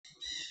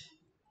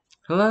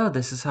Hello,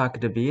 this is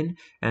Haku,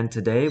 and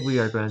today we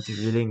are going to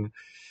be reading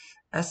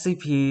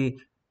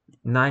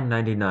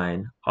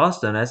SCP-999,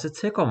 also known as the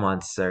Tickle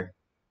Monster.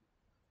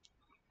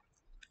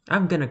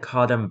 I'm gonna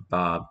call them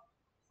Bob,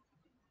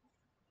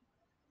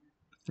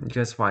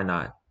 just why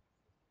not?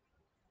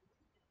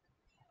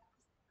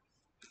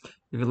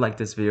 If you like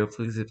this video,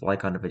 please leave a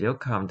like on the video,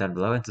 comment down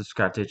below, and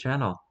subscribe to the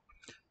channel.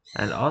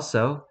 And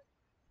also,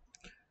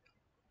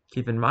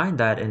 keep in mind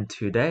that in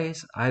 2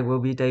 days, I will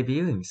be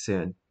debuting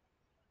soon.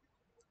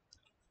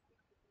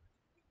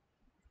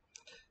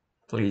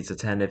 Please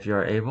attend if you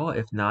are able,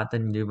 if not,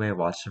 then you may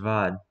watch the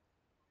VOD.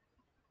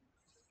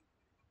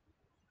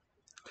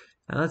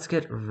 Now let's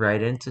get right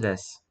into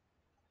this.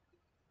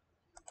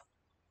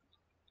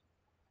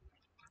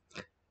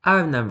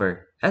 Item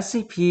number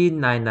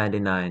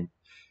SCP-999.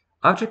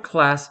 Object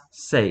Class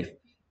Safe.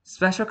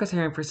 Special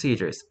Containment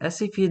Procedures.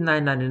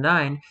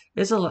 SCP-999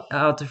 is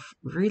allowed to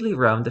freely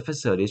roam the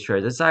facility should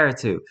it desire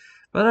to,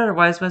 but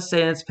otherwise must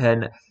stay in its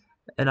pen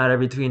and either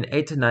between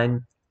 8 to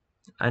 9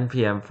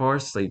 p.m. for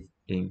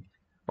sleeping,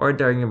 or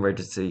during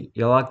emergency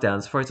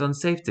lockdowns for its own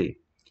safety.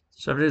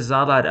 Subject is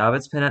not allowed out of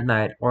its pen at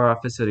night or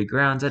off facility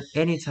grounds at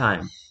any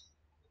time.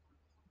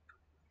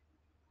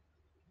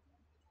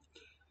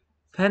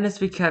 Pen is to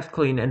be kept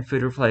clean and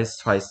food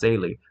replaced twice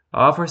daily.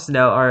 All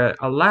personnel are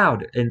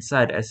allowed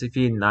inside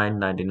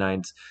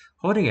SCP-999's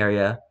holding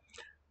area,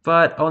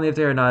 but only if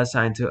they are not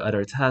assigned to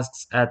other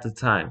tasks at the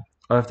time,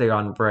 or if they are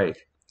on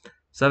break.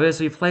 Subjects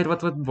will be played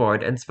with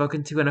board and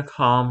spoken to in a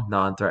calm,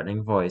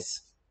 non-threatening voice.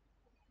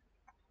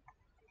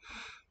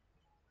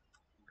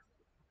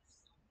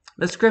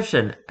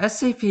 Description: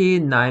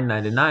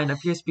 SCP-999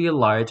 appears to be a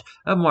large,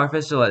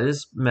 amorphous,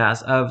 gelatinous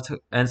mass of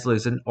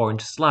translucent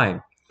orange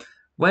slime,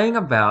 weighing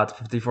about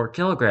 54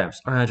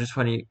 kilograms or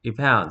 120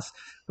 pounds,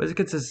 with a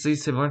consistency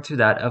similar to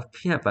that of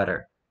peanut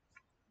butter.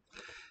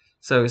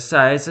 So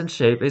size and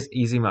shape is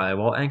easy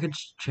malleable and can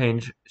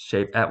change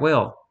shape at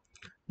will.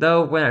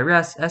 Though when at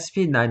rest,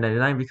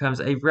 SCP-999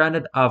 becomes a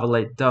rounded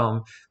ovalate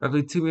dome,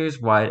 roughly 2 meters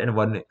wide and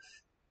 1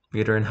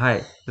 meter in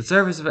height. The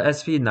surface of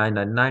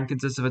SCP-999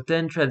 consists of a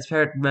thin,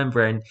 transparent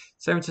membrane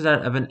similar to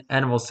that of an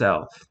animal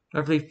cell,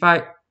 roughly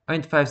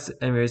 5.5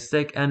 centimeters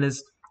thick, and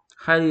is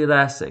highly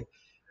elastic,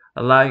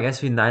 allowing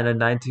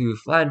SCP-999 to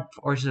flatten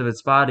portions of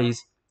its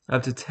bodies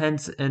up to 2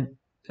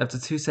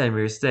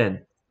 centimeters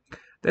thin.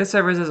 This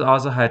surface is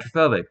also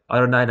hydrophobic,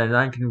 although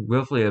 999 can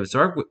willfully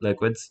absorb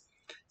liquids.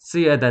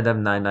 See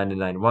Addendum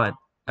 9991,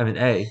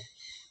 A.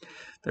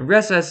 The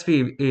rest of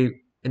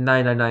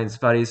SCP-999's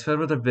body is filled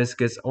with a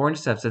viscous orange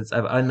substance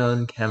of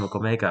unknown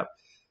chemical makeup,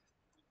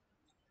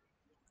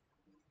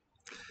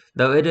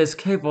 though it is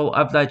capable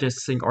of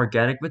digesting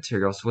organic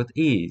materials with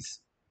ease.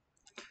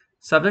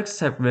 Subject's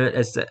temperament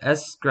is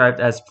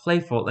described as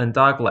playful and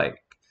dog-like.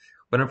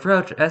 When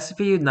approached,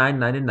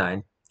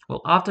 SCP-999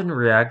 will often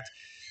react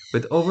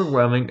with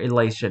overwhelming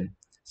elation,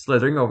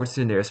 slithering over to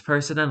the nearest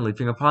person and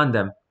leaping upon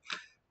them,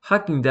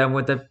 hugging them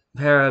with a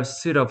pair of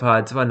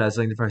pseudopods while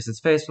nuzzling the person's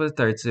face with a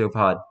third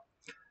pseudopod,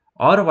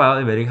 all the while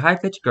emitting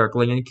high-pitched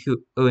gurgling and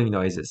cooing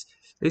noises.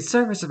 The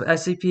surface of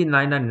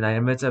SCP-999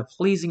 emits a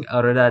pleasing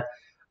odor that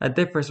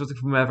differs with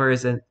whomever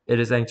it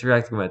is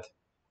interacting with.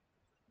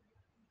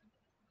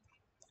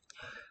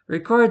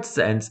 Recorded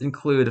scents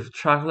include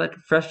chocolate,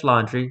 fresh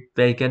laundry,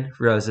 bacon,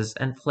 roses,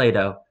 and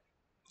Play-Doh.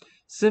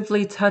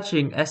 Simply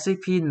touching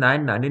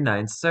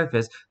SCP-999's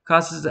surface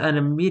causes an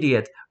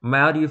immediate,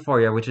 mild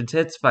euphoria which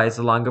intensifies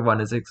the longer one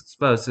is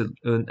exposed to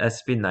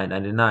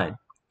SCP-999.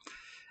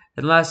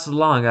 It lasts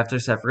long after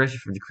separation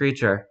from the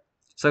creature.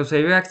 Some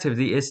favorite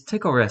activity is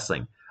tickle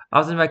wrestling,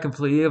 often by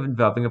completely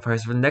enveloping a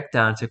person from the neck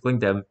down and tickling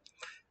them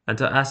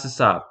until asked to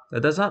stop.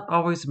 It does not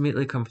always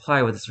immediately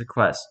comply with this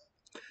request.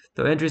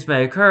 Though injuries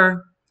may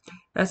occur,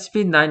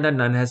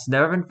 SCP-999 has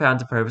never been found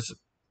to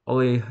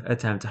purposefully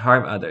attempt to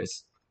harm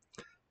others,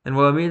 and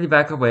will immediately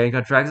back away and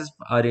contract its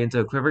body into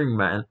a quivering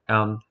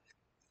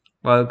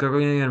while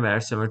gurgling in a manner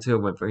similar to a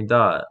whimpering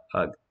dog,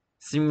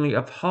 seemingly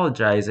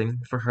apologizing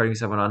for hurting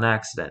someone on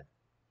accident.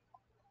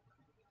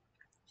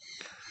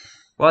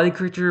 While the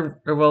creature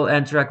will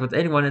interact with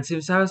anyone, it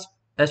seems to have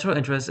special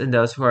interest in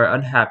those who are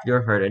unhappy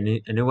or hurt in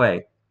any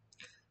way.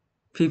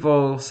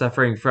 People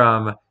suffering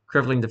from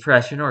crippling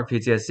depression or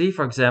PTSD,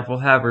 for example,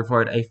 have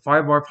reported a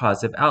far more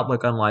positive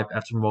outlook on life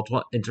after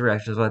multiple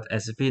interactions with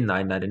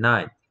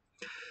SCP-999.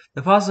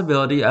 The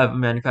possibility of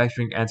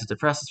manufacturing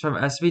antidepressants from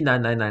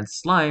SCP-999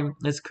 slime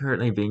is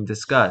currently being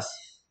discussed.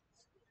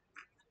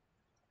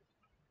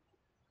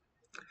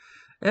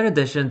 In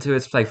addition to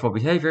its playful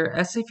behavior,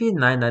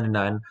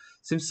 SCP-999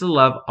 seems to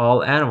love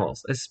all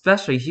animals,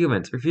 especially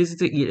humans, refusing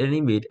to eat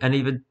any meat and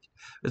even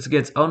risking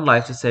its own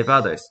life to save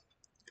others.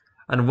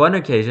 On one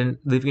occasion,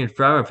 leaping in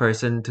front of a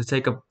person to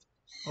take a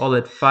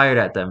bullet fired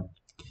at them.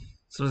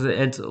 Since the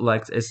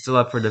intellect is still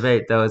up for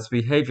debate, though its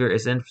behavior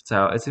is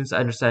infantile, it seems to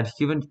understand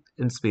human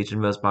speech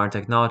and most modern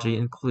technology,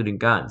 including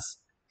guns.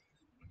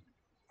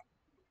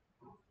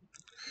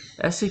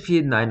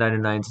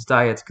 SCP-999's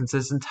diet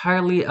consists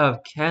entirely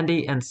of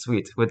candy and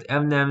sweets, with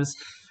M&M's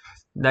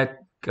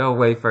Necco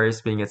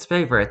wafers being its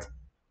favorite.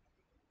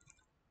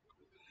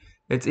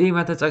 Its eating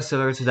methods are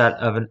similar to that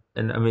of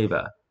an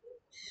amoeba.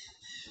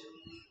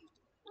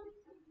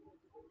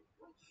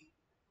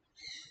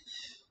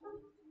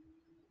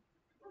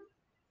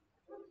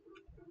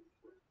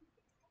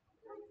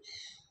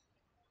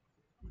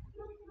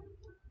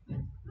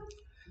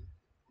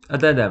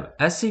 Addendum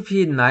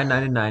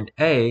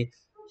SCP-999-A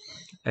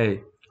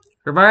A.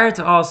 Reminder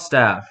to all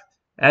staff.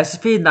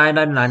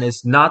 SCP-999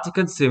 is not to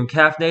consume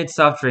caffeinated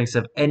soft drinks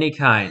of any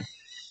kind.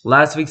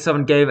 Last week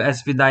someone gave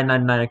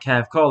SCP-999 a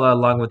can of cola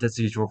along with its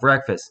usual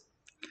breakfast.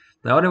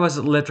 Not only was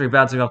it literally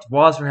bouncing off the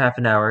walls for half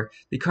an hour,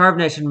 the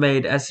carbonation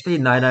made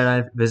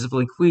SCP-999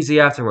 visibly queasy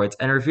afterwards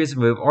and refused to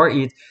move or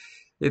eat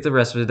the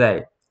rest of the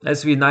day.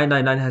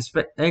 SCP-999 has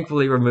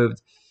thankfully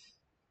removed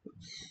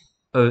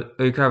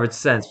recovered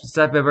since, but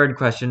staff member in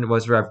question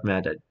was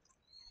reprimanded.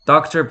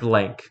 Dr.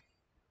 Blank.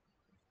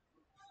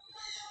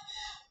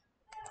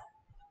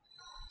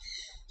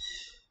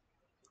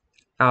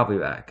 I'll be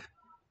back.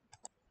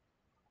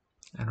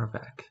 And we're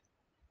back.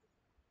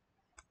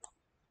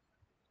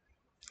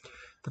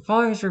 The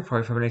following is a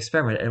report from an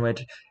experiment in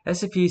which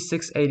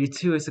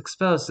SCP-682 is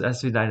exposed to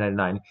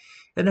SCP-999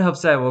 in the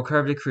hopes that it will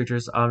curb the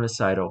creature's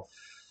homicidal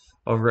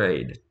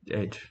rage.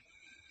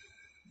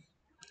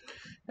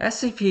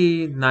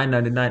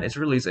 SCP-999 is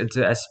released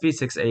into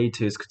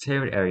SCP-682's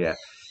containment area.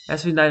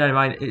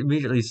 SCP-999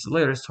 immediately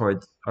slithers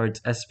towards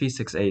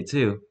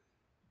SCP-682.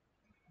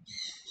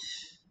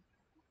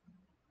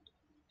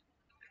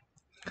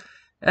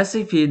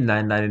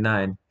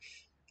 SCP-999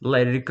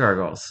 Lady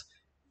Gargles.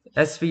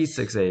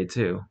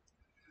 SCP-682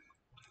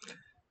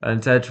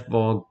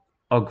 Unintelligible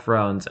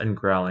groans and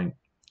growling.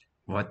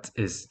 What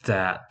is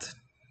that?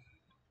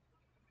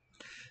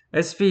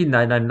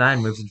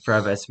 SCP-999 moves in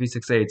front of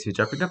SCP-682,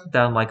 jumping up and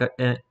down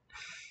in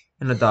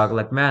a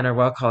dog-like manner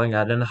while calling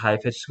out in a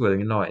high-pitched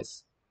squealing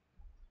noise.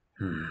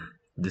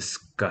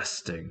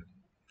 Disgusting.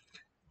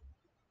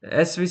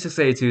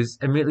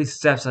 SCP-682 immediately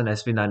steps on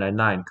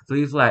SCP-999,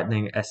 completely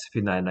flattening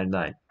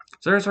SCP-999.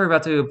 Observers were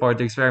about to abort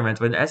the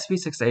experiment when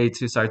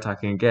SCP-682 started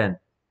talking again.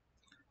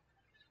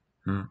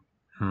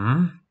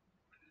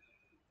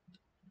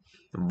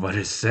 What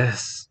is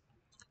this?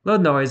 Low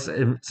noise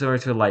similar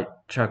to a light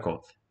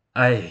chuckle.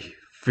 I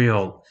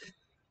feel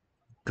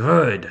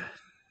good.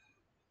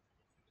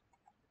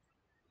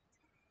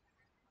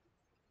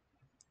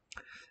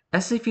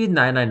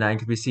 SCP-999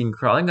 can be seen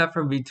crawling up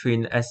from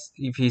between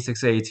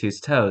SCP-682's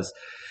toes,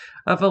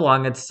 up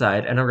along its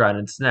side and around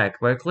its neck,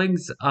 where it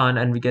clings on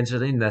and begins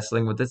gently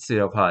nestling with its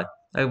pseudopod.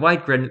 A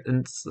white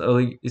grin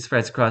slowly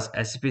spreads across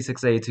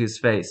SCP-682's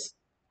face.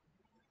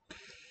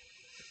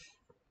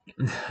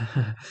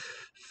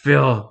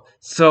 Feel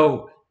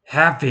so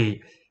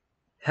happy.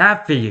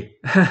 Happy.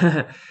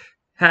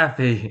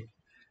 Happy.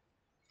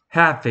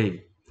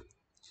 Happy.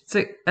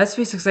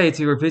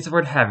 SCP-682 repeats the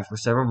word happy for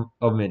several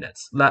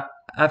minutes,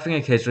 laughing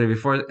occasionally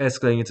before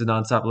escalating into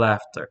non-stop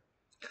laughter.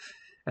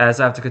 As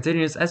laughter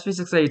continues,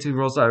 SCP-682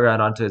 rolls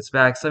around onto its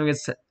back, slamming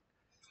its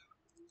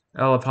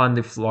tail upon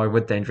the floor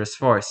with dangerous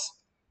force.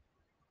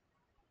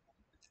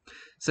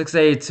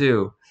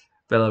 682,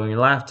 bellowing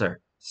laughter.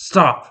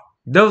 Stop!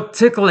 No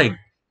tickling!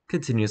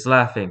 Continues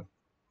laughing.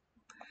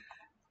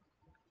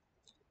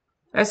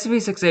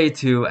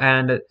 SCP-682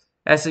 and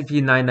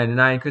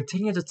SCP-999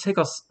 continue to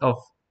tickle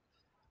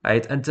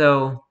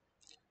until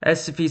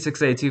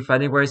SCP-682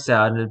 finally wears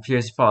down and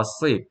appears to fall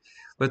asleep,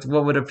 with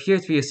what would appear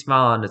to be a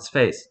smile on its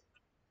face.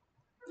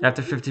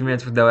 After 15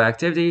 minutes with no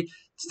activity,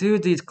 2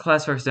 of these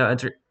class personnel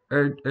enter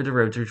the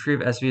room to retrieve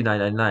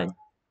SCP-999.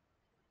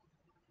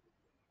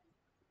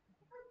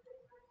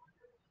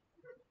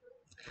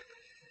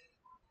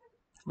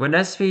 When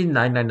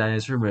SCP-999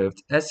 is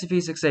removed,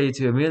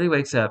 SCP-682 immediately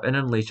wakes up and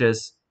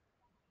unleashes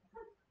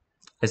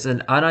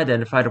an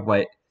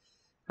unidentifiable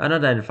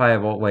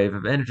wave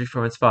of energy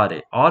from its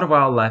body, all the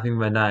while laughing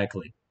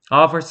maniacally.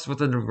 All persons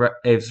within the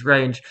wave's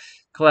range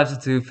collapse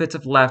into fits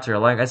of laughter,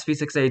 allowing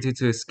SCP-682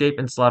 to escape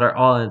and slaughter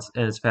all in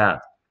its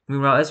path.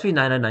 Meanwhile,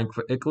 SCP-999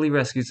 quickly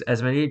rescues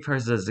as many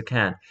persons as it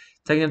can,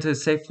 taking them to a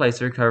safe place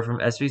to recover from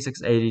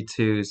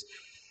SCP-682's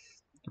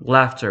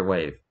laughter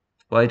wave,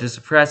 while to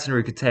suppress and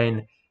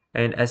recontain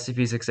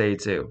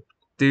SCP-682.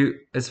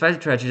 Despite the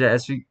tragedy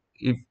that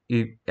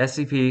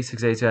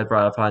SCP-682 had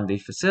brought upon the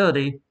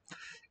facility,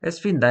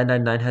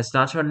 SCP-999 has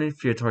not shown any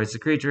fear towards the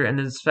creature, and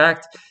in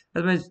fact,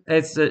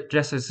 it's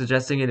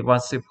suggesting it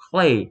wants to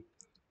play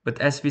with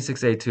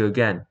SCP-682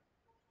 again.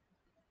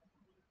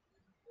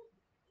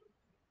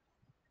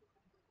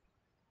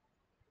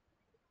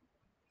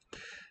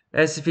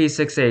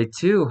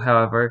 SCP-682,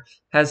 however,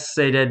 has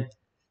stated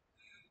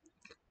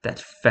that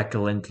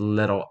feculent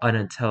little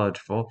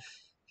unintelligible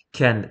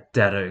can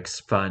data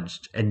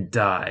expunged and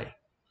die.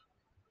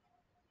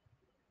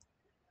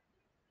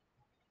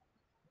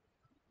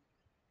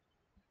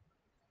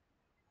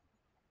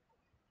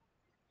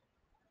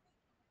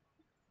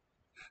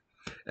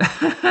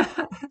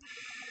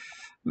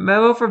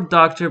 Memo from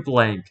Dr.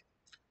 Blank.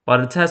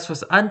 While the test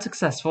was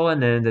unsuccessful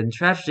and ended in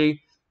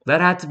tragedy, that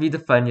had to be the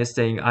funniest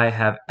thing I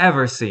have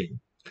ever seen.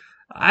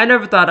 I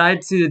never thought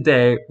I'd see the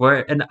day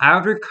where an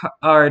outer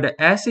card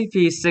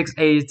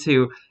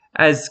SCP-682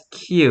 as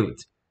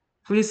cute.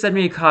 Please send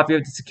me a copy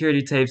of the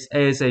security tapes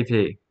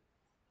ASAP.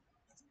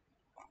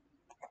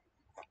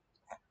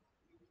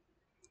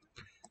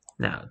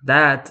 Now,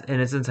 that in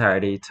its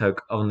entirety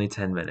took only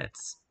 10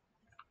 minutes.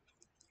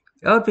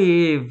 It would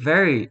be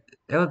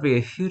it would be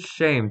a huge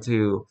shame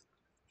to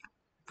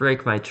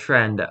break my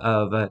trend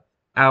of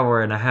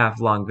hour and a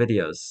half long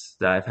videos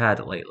that I've had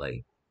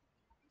lately.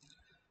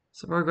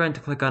 So we're going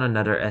to click on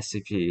another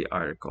SCP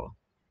article.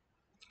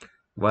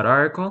 What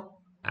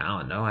article? I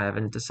don't know, I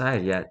haven't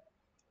decided yet.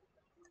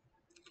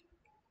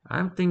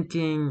 I'm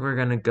thinking we're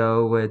gonna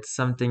go with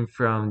something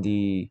from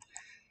the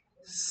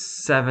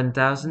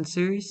 7000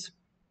 series.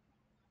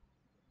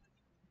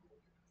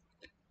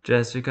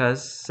 Just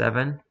because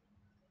 7.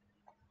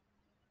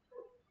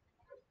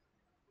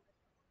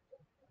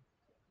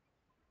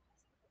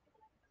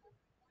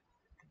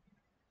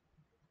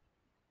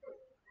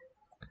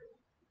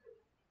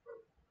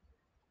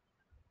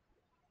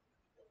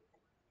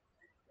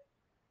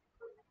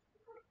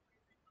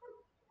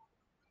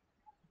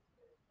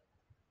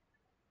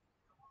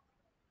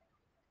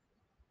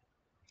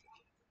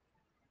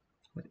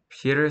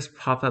 Peter's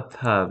Pop-Up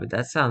Pub.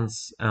 That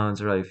sounds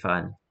really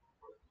fun.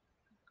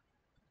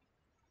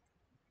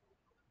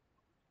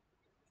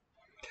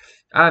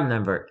 Item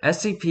number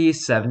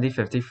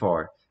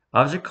SCP-7054.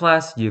 Object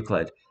Class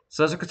Euclid.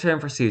 Subject Term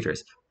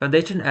Procedures.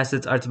 Foundation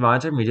assets are to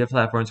monitor media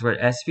platforms where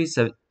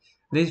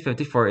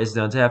SCP-7054 is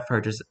known to have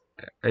purchased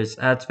its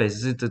ad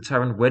spaces to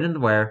determine when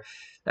and where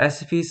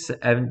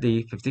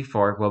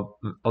SCP-7054 will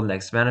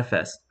next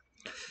manifest.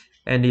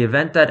 In the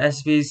event that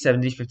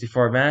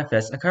SCP-7054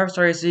 manifests, a cover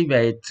story is to be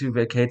made to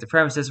vacate the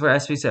premises where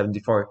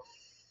SCP-74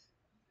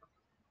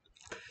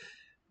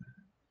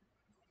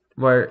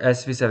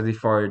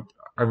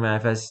 are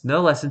manifest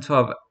no less than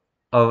 12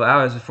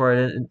 hours before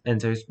it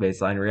enters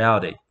baseline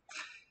reality.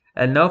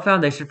 And no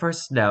Foundation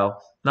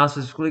personnel, not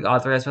specifically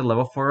authorized by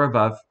Level 4 or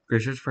above,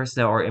 research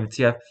personnel or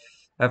MTF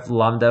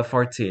Lambda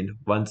 14,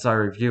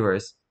 one-star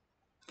reviewers,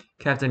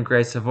 Captain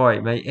Gray Savoy,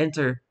 may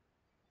enter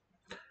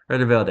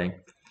the building,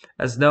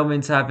 as no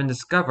means have been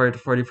discovered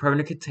for the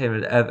permanent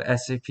containment of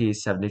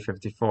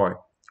SCP-7054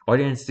 or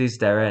the entities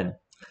therein.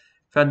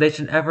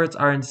 Foundation efforts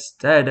are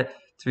instead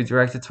to be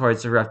directed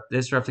towards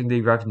disrupting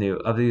the revenue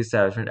of the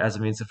establishment as a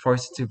means of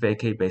forcing it to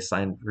vacate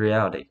baseline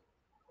reality.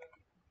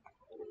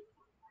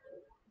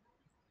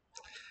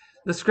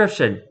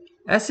 Description: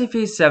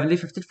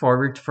 SCP-7054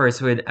 refers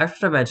to an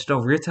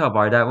extra-dimensional retail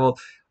bar that will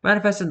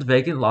manifest in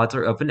vacant lots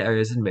or open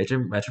areas in major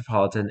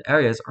metropolitan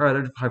areas or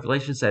other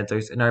population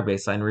centers in our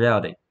baseline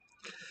reality.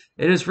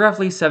 It is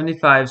roughly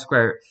 75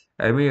 square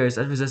meters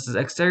and possesses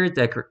exterior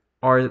decor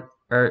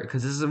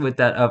consistent with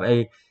that of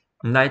a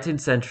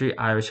 19th century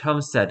Irish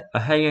homestead. A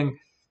hanging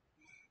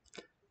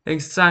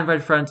sign by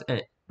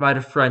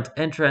the front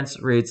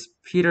entrance reads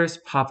Peter's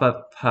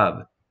Pop-Up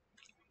Pub.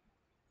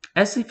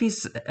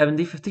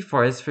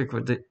 SCP-7054 is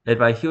frequented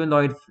by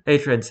humanoid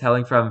patrons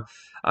hailing from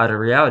other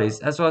realities,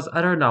 as well as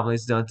other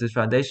anomalies known to the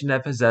Foundation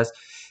that possess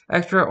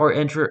extra or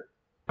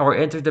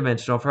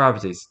interdimensional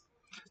properties.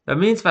 The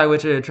means by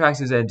which it attracts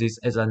these entities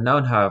is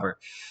unknown, however.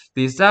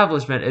 The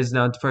establishment is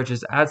known to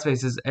purchase ad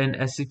spaces in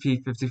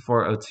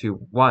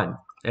SCP-54021,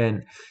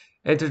 an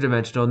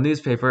interdimensional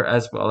newspaper,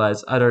 as well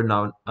as other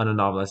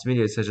anomalous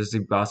media such as the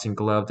Boston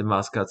Globe, the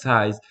Moscow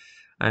Times,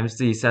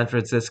 the San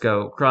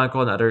Francisco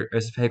Chronicle, and other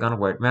Pagan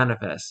word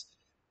manifests.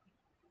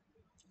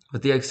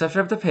 With the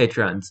exception of the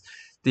patrons,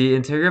 the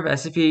interior of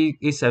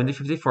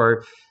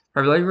SCP-7054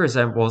 primarily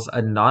resembles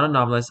a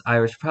non-anomalous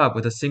Irish pub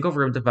with a single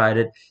room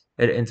divided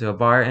into a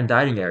bar and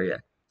dining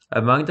area.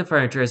 Among the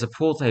furniture is a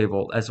pool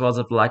table, as well as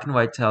a black and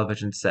white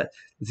television set.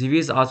 The TV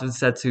is often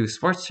set to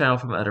sports channel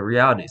from other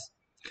realities,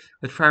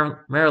 which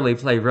primarily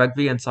play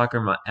rugby and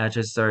soccer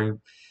matches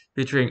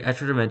featuring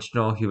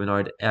extra-dimensional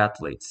humanoid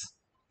athletes.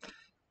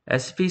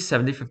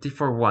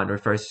 SCP-7054-1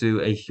 refers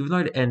to a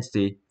humanoid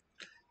entity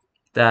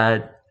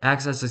that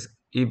acts as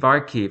a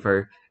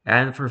barkeeper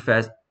and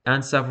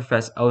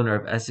self-professed owner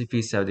of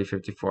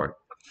SCP-7054.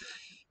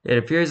 It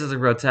appears as a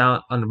grown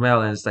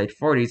male in his late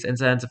 40s and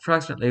stands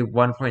approximately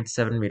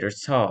 1.7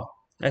 meters tall.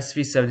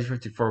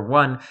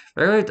 SCP-7054-1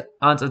 regularly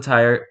owns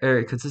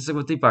attire consistent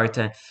with the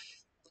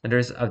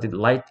bartenders of the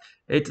late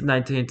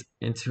 19th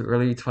into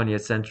early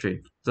 20th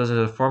century, such as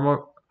a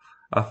formal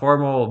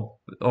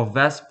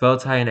vest, bow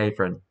tie, and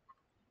apron.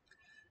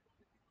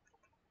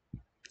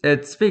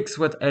 It speaks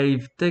with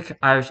a thick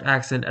Irish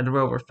accent and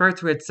will refer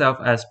to itself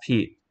as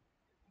Pete.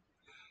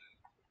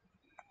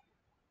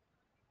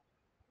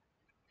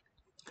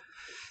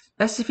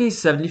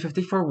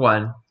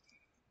 SCP-7054-1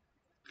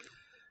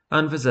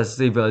 possesses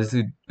the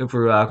ability to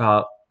brew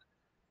alcoholic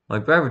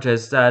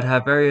beverages that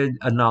have very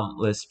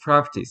anomalous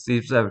properties.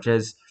 These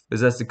beverages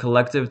possess the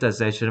collective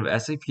designation of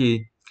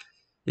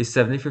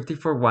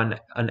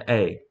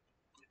SCP-7054-1-A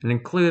and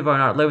include but are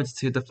not limited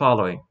to the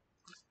following.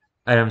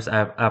 Items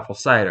of apple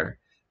cider.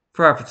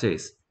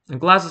 Properties. A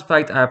glass of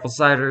spiked apple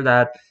cider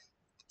that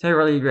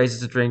temporarily raises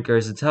the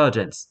drinker's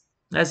intelligence.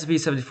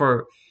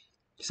 SCP-74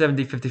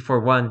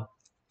 7054-1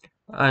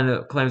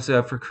 and claims to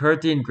have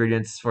procured the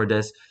ingredients for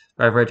this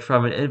beverage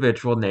from an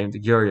individual named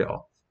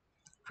Uriel.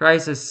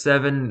 Price is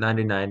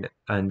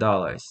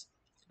 $7.99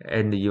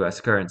 in the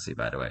US currency,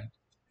 by the way.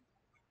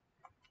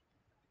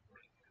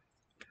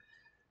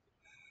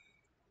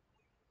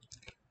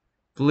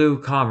 Blue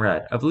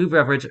Comrade, a blue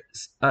beverage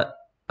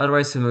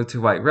otherwise similar to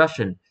White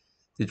Russian.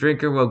 The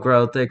drinker will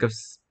grow a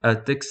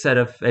thick set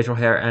of facial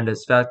hair and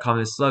spout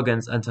communist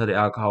slogans until the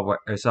alcohol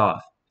wears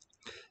off.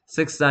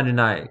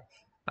 $6.99,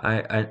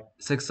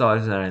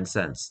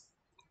 $6.99.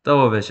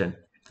 Double Vision,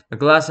 a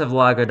glass of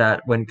lager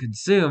that, when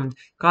consumed,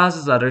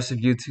 causes others to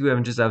view two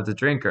images of the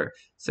drinker,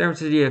 similar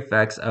to the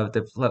effects of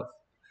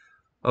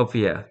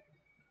diplopia,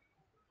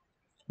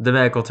 the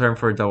medical term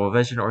for double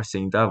vision or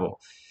seeing double.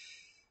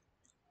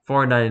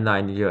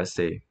 $4.99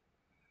 USD.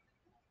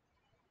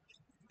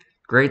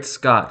 Great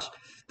Scotch.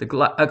 A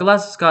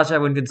glass of scotch that,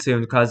 when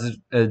consumed, causes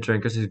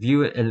drinkers to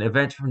view an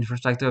event from the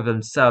perspective of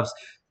themselves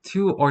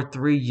 2 or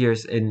 3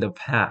 years in the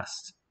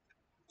past.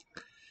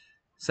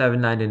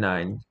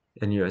 $7.99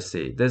 in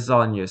USD. This is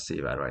all in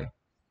USD, by the way.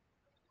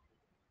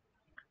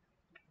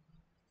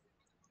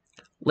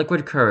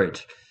 Liquid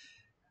Courage.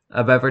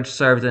 A beverage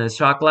served in a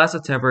shot glass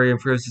that temporarily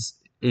improves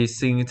the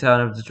seeing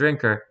tone of the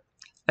drinker.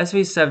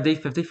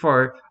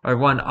 SB7054 or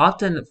 1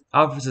 often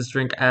offers this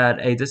drink at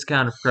a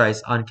discounted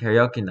price on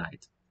karaoke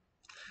night.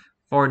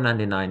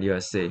 $4.99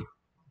 USD.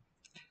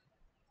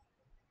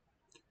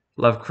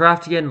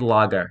 Lovecraftian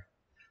Lager.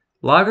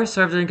 Lager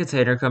served in a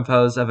container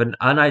composed of an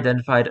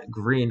unidentified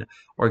green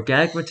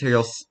organic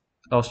material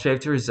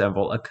shaped to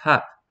resemble a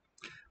cup.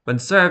 When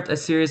served, a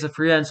series of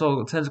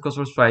prehensile tentacles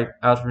will swipe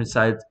out from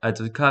inside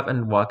the cup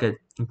and walk it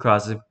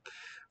across the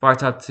bar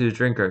top to the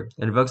drinker.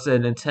 It evokes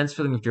an intense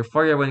feeling of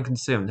euphoria when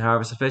consumed.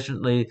 However,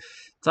 sufficiently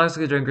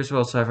toxic drinkers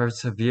will suffer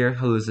severe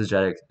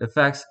hallucinogenic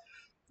effects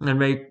and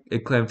make a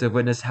claim to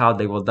witness how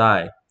they will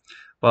die,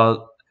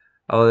 while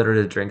under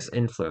the drink's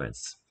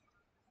influence.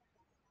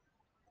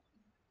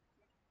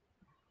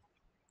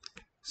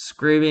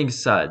 Screaming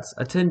Suds,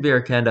 a tin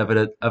beer can of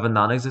a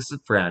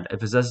non-existent brand. It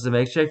possesses a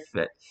makeshift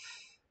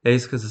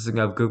face consisting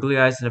of googly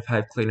eyes and a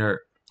pipe cleaner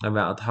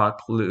amount hot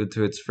glued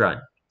to its front.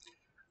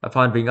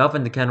 Upon being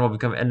opened, the can will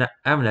become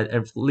eminent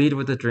and plead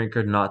with the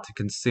drinker not to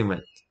consume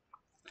it.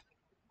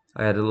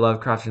 The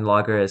Lovecraftian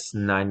Lager is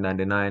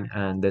 $9.99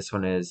 and this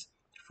one is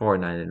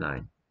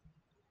 $4.99.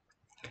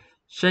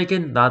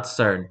 Shaken, not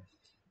stirred.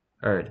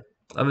 A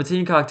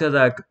martini cocktail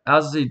that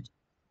allows the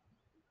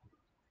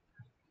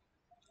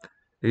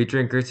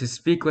drinker to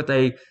speak with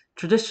a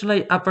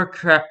traditionally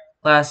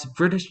upper-class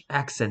British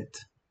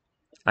accent.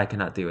 I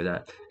cannot deal with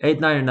that.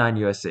 $8.99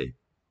 USD.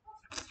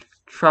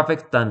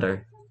 Tropic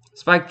Thunder.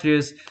 Spiked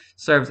juice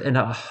served in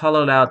a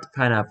hollowed-out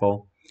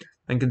pineapple.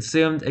 When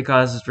consumed, it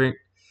causes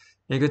drinkers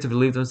to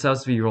believe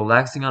themselves to be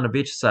relaxing on a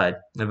beachside.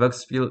 It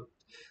evokes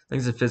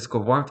feelings of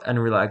physical warmth and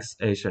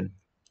relaxation.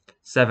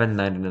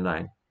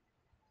 $7.99.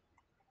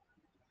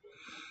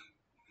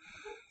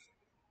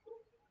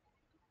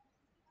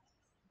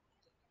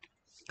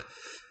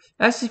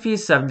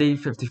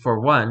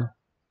 SCP-7054-1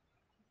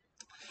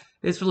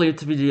 is believed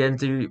to be the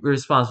entity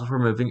responsible for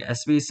moving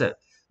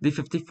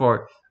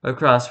SCP-7054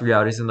 across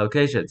realities and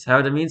locations.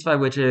 However, the means by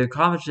which it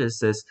accomplishes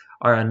this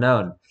are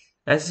unknown.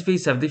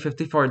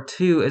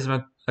 SCP-7054-2 is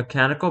a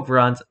mechanical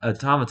bronze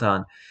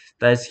automaton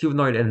that is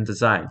humanoid in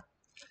design.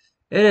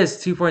 It is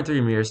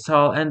 2.3 meters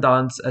tall and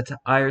dons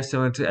attire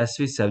similar to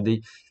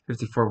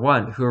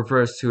SCP-7054-1, who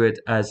refers to it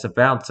as a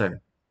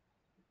bouncer.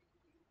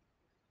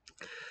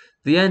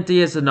 The entity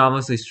is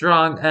anomalously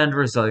strong and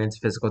resilient to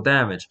physical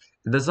damage.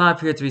 It does not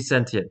appear to be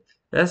sentient.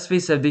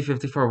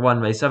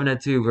 SCP-7054-1 may summon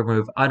it to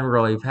remove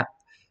unruly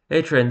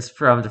patrons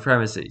from the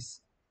premises.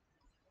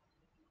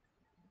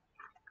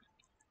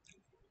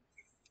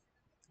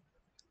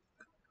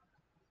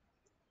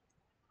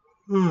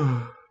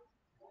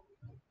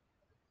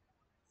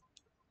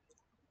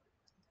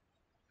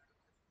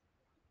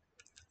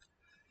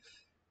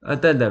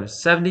 Addendum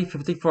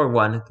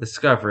 7054-1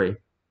 Discovery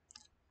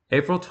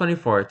April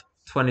 24th,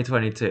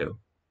 2022.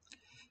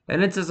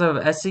 An instance of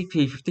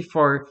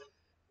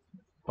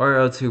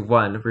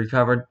SCP-54-021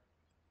 recovered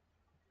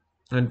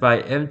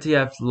by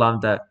MTF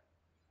Lambda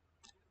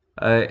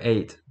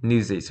 8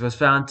 Newsies was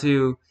found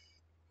to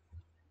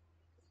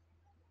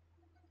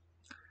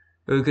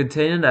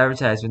contain an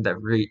advertisement that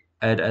read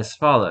as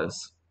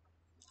follows.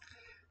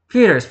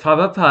 Peter's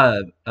Pub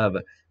Pub.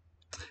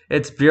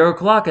 It's Bureau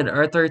Clock and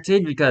Earth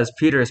 13 because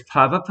Peter's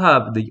Pub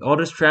Pub, the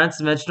oldest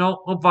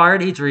trans-dimensional bar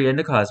and eatery in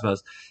the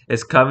cosmos,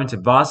 is coming to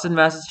Boston,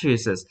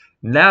 Massachusetts,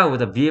 now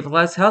with a B+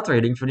 health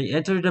rating from the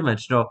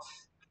Interdimensional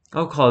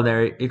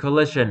Culinary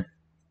Coalition.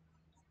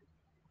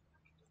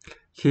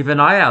 Keep an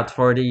eye out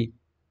for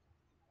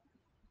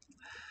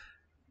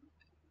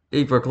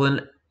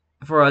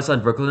us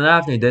on Brooklyn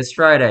Avenue this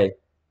Friday.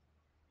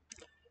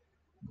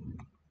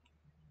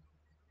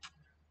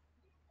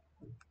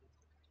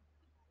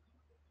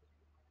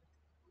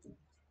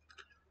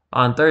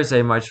 On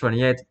Thursday, March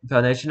 28th,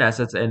 Foundation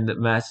Assets in the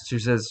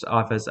Massachusetts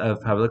Office of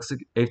Public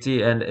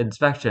Safety and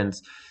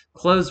Inspections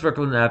closed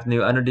Brooklyn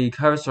Avenue under the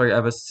cover story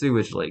of a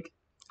sewage leak.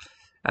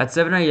 At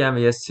 7 a.m.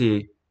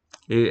 EST,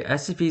 a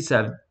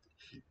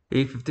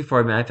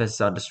SCP-7-854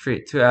 manifested on the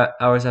street. 2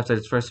 hours after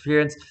its first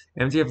appearance,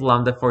 MTF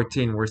Lambda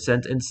 14 were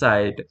sent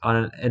inside on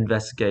an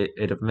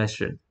investigative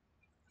mission.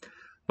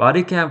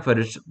 Body cam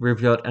footage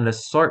revealed an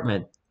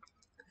assortment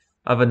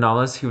of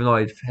anomalous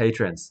humanoid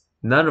patrons,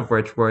 none of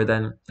which were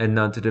then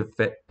unknown to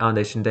the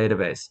Foundation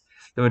database.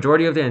 The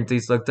majority of the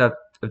entities looked up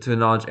to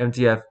acknowledge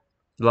MTF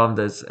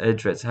Lambda's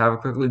interests, however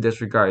quickly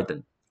disregarded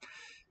them.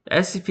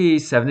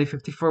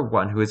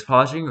 SCP-7054-1, who is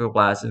polishing a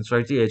glass,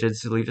 instructed the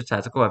agents to leave the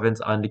tactical weapons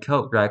on the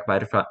coat rack by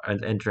the front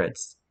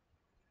entrance.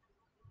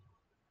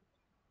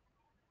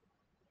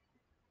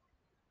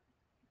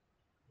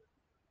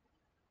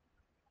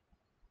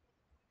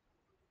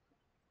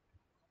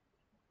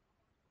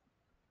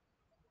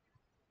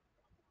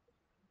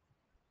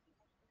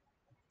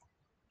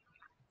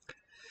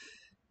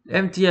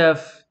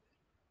 MTF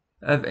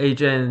of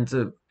Agent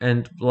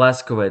and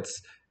Blaskowitz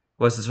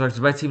was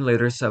instructed by Team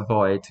Leader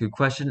Savoy to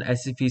question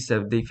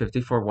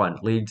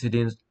SCP-7054-1, leading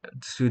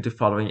to the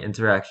following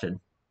interaction.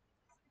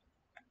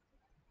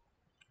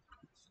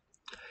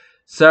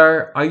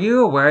 Sir, are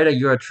you aware that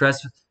you're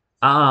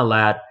a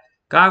lad.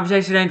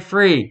 Conversation ain't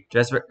free.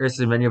 Just rehearse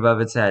the menu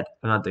above its head.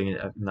 I'm not doing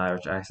it in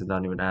Irish accent,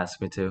 don't even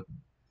ask me to.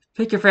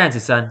 Pick your fancy,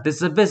 son. This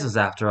is a business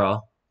after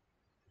all.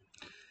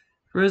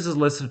 Here's a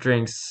list of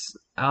drinks.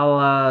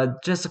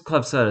 Just a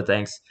club soda,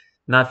 thanks.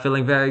 Not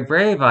feeling very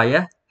brave, are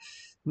ya?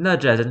 No,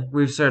 Jetton.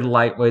 We've served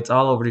lightweights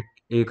all over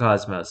the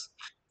cosmos.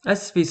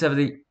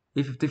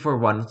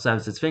 SCP-70-E54-1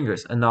 snaps its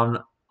fingers. A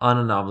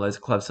non-anomalous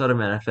club soda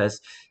manifests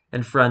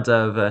in front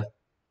of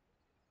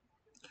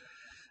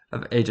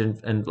Agent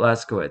and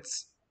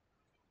Blaskowitz.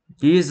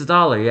 You use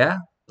 $1, yeah?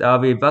 That'll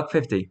be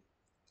 $1.50.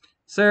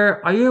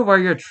 Sir, are you aware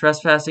you're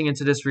trespassing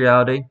into this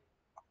reality?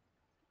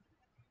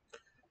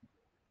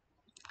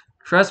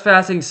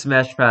 Trespassing,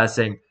 smash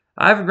passing.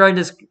 I've been running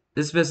this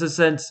business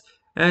since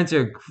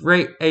your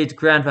great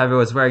grandfather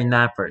was wearing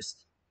nappers.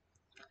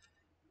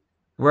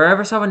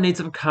 Wherever someone needs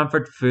some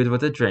comfort food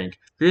with a drink,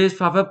 Greer's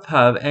Pop-Up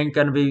Pub ain't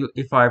gonna be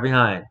far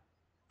behind.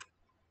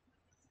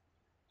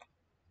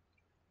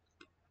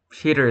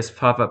 Peter's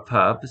Pop-Up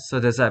Pub, so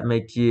does that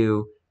make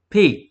you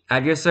Pete,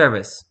 at your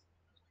service?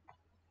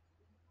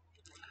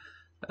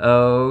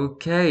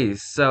 Okay,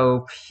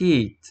 so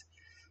Pete,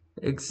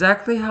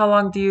 exactly how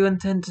long do you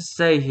intend to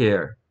stay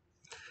here?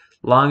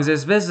 Long as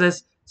there's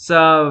business,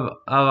 some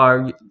of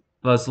our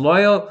most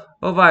loyal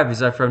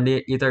vipers are from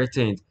the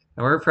E13th,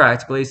 and we're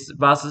practically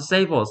Boston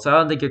staples, so I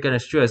don't think you're gonna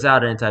shoo us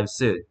out anytime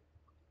soon.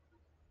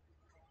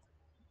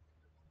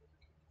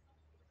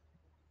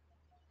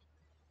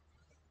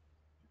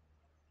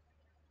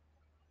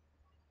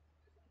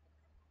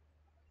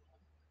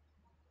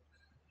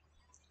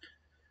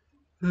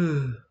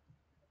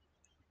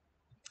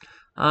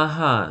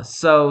 Uh-huh.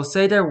 So,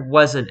 say there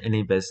wasn't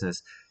any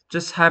business.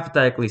 Just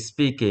hypothetically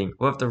speaking,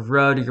 what if the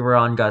road you were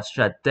on got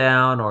shut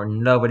down or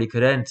nobody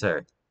could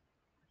enter?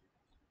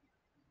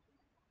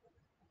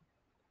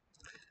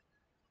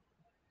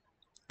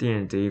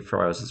 D&D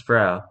furrows his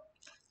brow.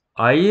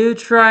 Are you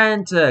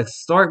trying to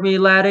extort me,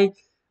 laddie?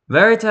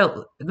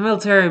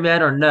 Military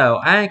man or no,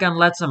 I ain't gonna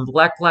let some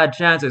black-clad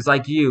chancers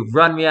like you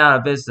run me out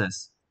of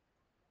business.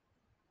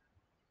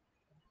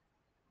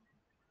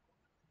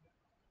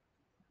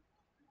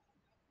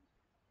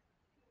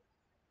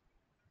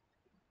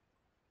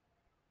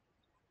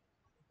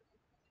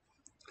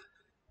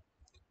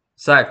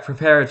 Zach,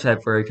 prepare a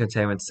temporary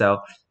containment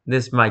cell.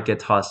 This might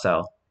get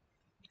hostile.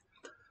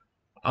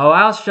 Oh,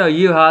 I'll show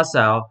you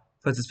hostile.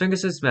 Puts his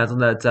fingers to his mouth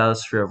and lets out a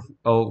shrill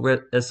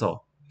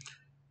whistle.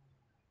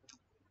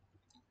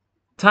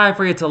 Time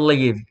for you to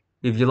leave,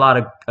 you lot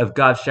of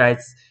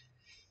gobshites.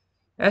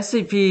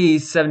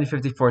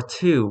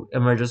 SCP-7054-2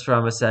 emerges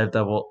from a set of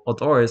double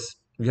doors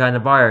behind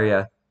the bar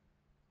area.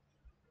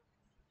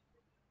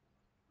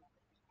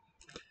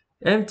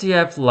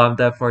 MTF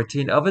Lambda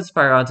 14 opens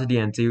fire onto the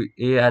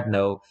entity at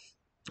no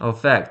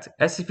effect.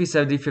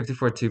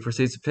 SCP-7054-2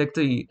 proceeds to pick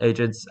the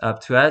agents up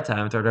two at a time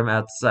and throw them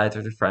outside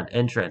through the front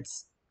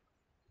entrance.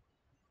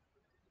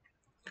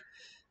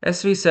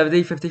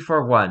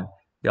 SCP-7054-1,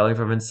 yelling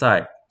from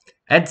inside.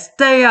 And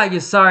stay out, you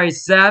sorry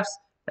saps!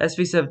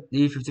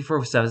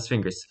 SCP-7054 snaps his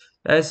fingers.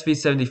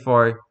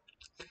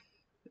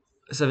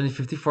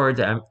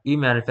 SCP-7054-E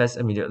manifests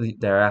immediately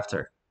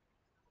thereafter.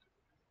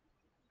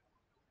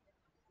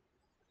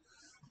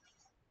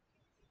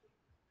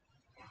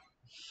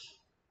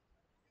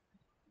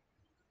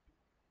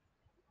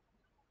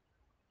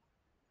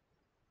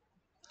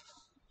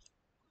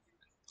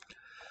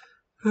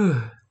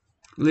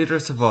 Leader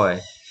Savoy.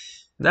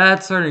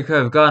 That certainly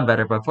could have gone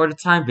better, but for the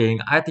time being,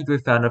 I think we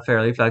found a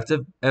fairly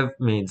effective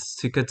means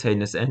to contain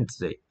this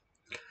entity.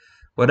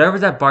 Whatever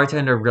that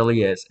bartender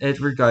really is, it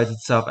regards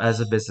itself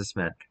as a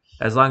businessman.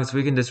 As long as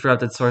we can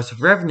disrupt its source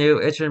of revenue,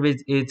 it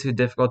shouldn't be too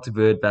difficult to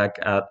boot it back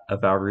out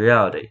of our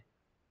reality.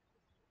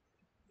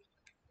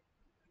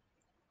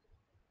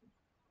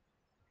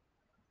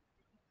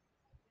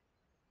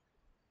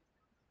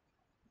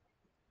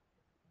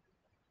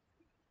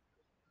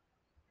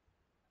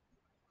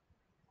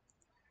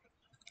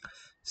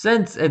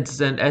 Since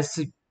as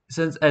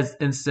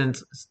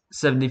instance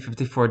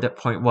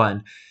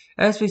 7054.1,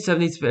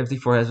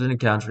 SCP-7054 has been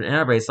encountered in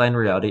our baseline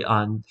reality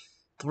on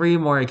 3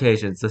 more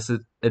occasions. This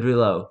is it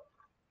below.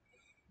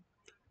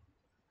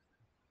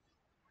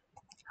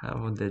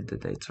 How did the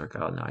dates work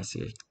out? Now I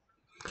see.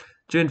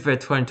 June 5th,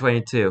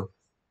 2022.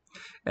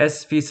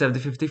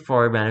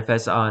 SCP-7054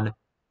 manifests on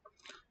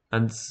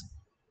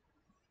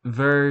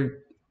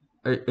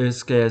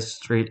Verskaya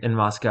Street in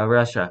Moscow,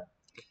 Russia.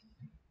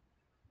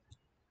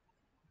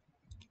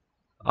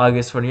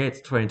 August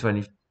 28th,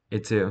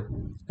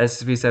 2022.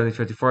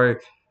 SCP-7054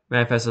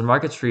 manifests on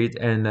Market Street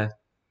in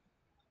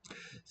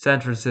San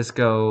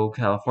Francisco,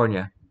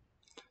 California.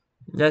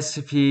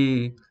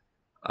 SCP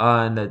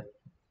on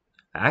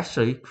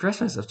actually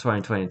Christmas of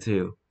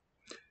 2022.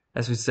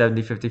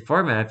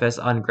 SCP-7054 manifests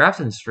on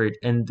Grafton Street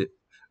in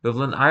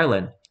Dublin,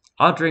 Ireland.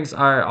 All drinks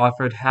are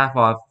offered half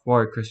off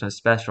for Christmas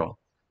special.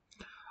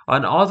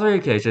 On all 3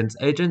 occasions,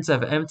 agents of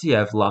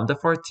MTF Lambda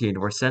 14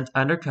 were sent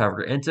undercover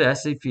into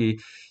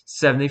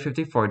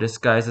SCP-7054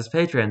 disguised as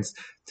patrons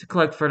to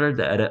collect further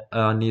data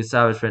on the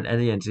establishment and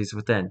the entities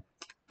within.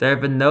 There have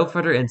been no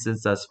further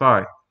incidents thus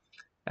far.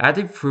 At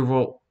the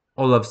approval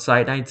of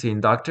Site-19,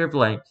 Dr.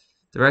 Blank,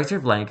 Director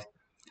Blank,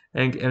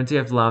 and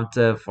MTF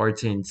Lambda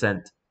 14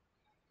 sent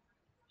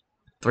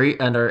 3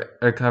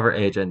 undercover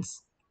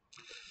agents,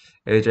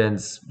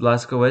 Agents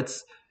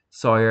Blaskowitz,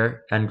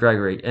 Sawyer, and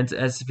Gregory, into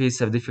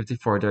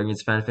SCP-7054 during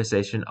its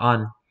manifestation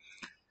on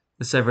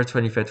December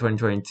 25,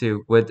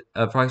 2022, with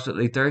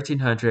approximately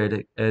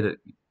 1,300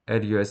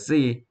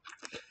 USD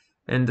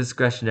in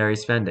discretionary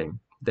spending.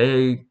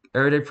 They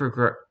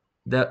procured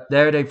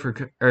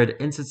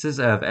instances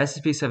of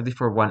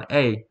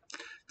SCP-74-1A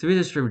to be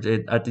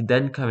distributed at the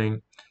then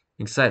coming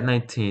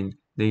Site-19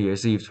 New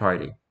Year's Eve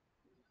party.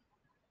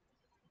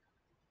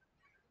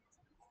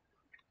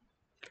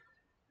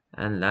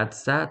 And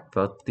that's that,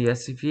 both the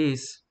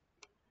SCPs.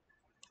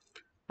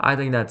 I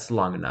think that's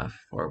long enough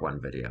for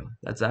one video.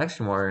 That's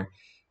actually more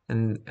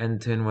in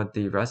tune with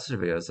the rest of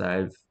the videos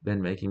I've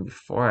been making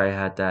before I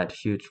had that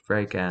huge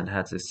break and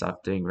had to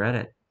stop doing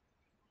Reddit.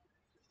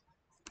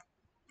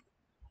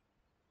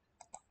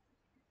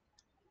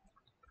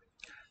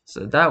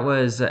 So that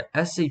was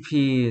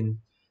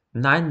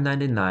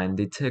SCP-999,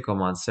 the Tickle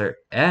Monster,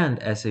 and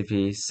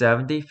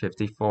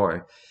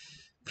SCP-7054,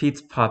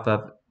 Pete's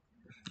Pop-Up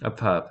a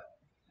Pub.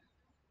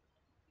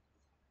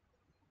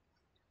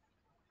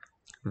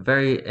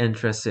 Very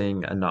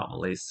interesting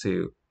anomalies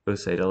to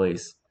say the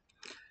least.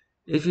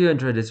 If you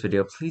enjoyed this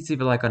video, please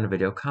leave a like on the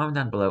video, comment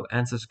down below,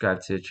 and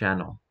subscribe to the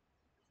channel.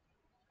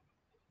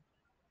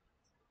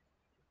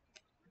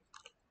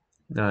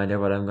 No idea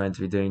what I'm going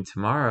to be doing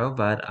tomorrow,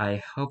 but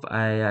I hope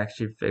I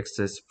actually fix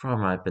this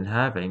problem I've been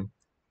having.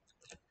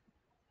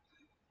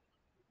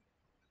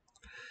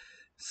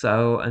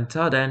 So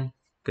until then,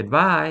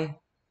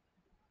 goodbye!